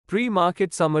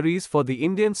Pre-market summaries for the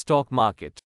Indian stock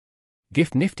market.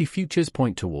 GIFT Nifty futures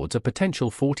point towards a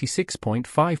potential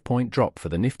 46.5-point drop for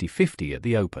the Nifty 50 at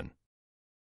the open.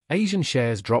 Asian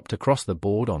shares dropped across the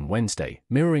board on Wednesday,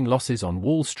 mirroring losses on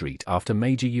Wall Street after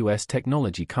major U.S.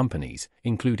 technology companies,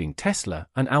 including Tesla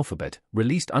and Alphabet,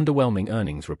 released underwhelming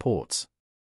earnings reports.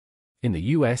 In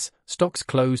the U.S., stocks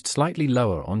closed slightly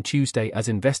lower on Tuesday as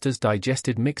investors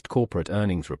digested mixed corporate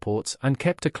earnings reports and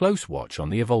kept a close watch on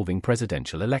the evolving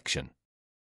presidential election.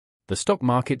 The stock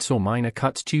market saw minor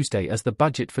cuts Tuesday as the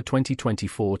budget for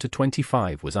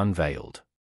 2024-25 was unveiled.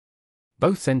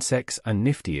 Both Sensex and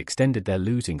Nifty extended their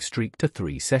losing streak to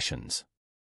 3 sessions.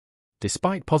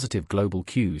 Despite positive global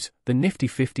cues, the Nifty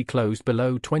 50 closed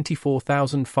below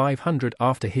 24,500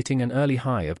 after hitting an early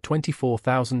high of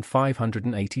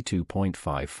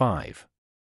 24,582.55.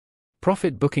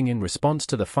 Profit booking in response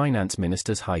to the finance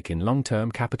minister's hike in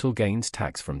long-term capital gains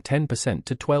tax from 10%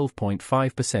 to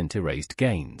 12.5% erased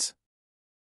gains.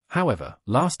 However,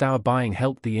 last-hour buying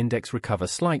helped the index recover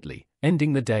slightly,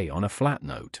 ending the day on a flat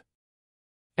note.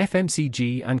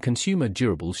 FMCG and consumer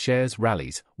durables shares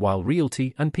rallied, while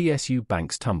realty and PSU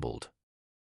banks tumbled.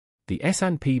 The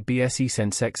S&P BSE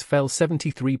Sensex fell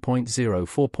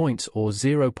 73.04 points or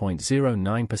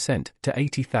 0.09% to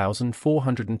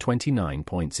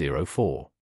 80,429.04.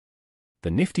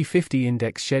 The Nifty 50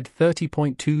 index shed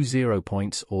 30.20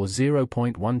 points or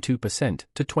 0.12%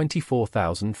 to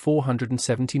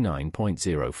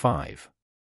 24,479.05.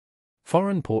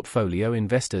 Foreign portfolio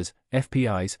investors,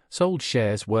 FPIs, sold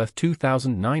shares worth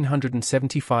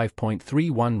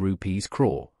 2,975.31 rupees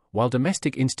crore, while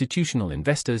domestic institutional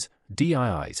investors,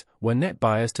 DIIs, were net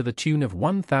buyers to the tune of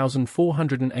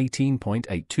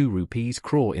 1,418.82 rupees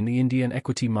crore in the Indian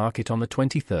equity market on the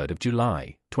 23rd of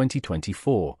July,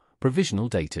 2024, provisional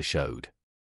data showed.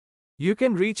 You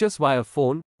can reach us via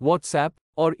phone, WhatsApp,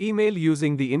 or email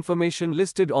using the information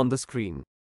listed on the screen.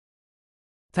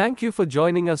 Thank you for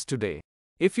joining us today.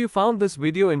 If you found this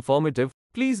video informative,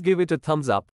 please give it a thumbs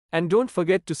up, and don't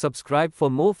forget to subscribe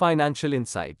for more financial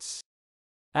insights.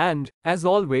 And, as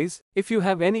always, if you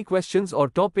have any questions or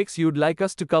topics you'd like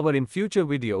us to cover in future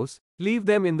videos, leave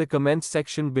them in the comments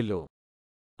section below.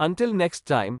 Until next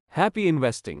time, happy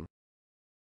investing.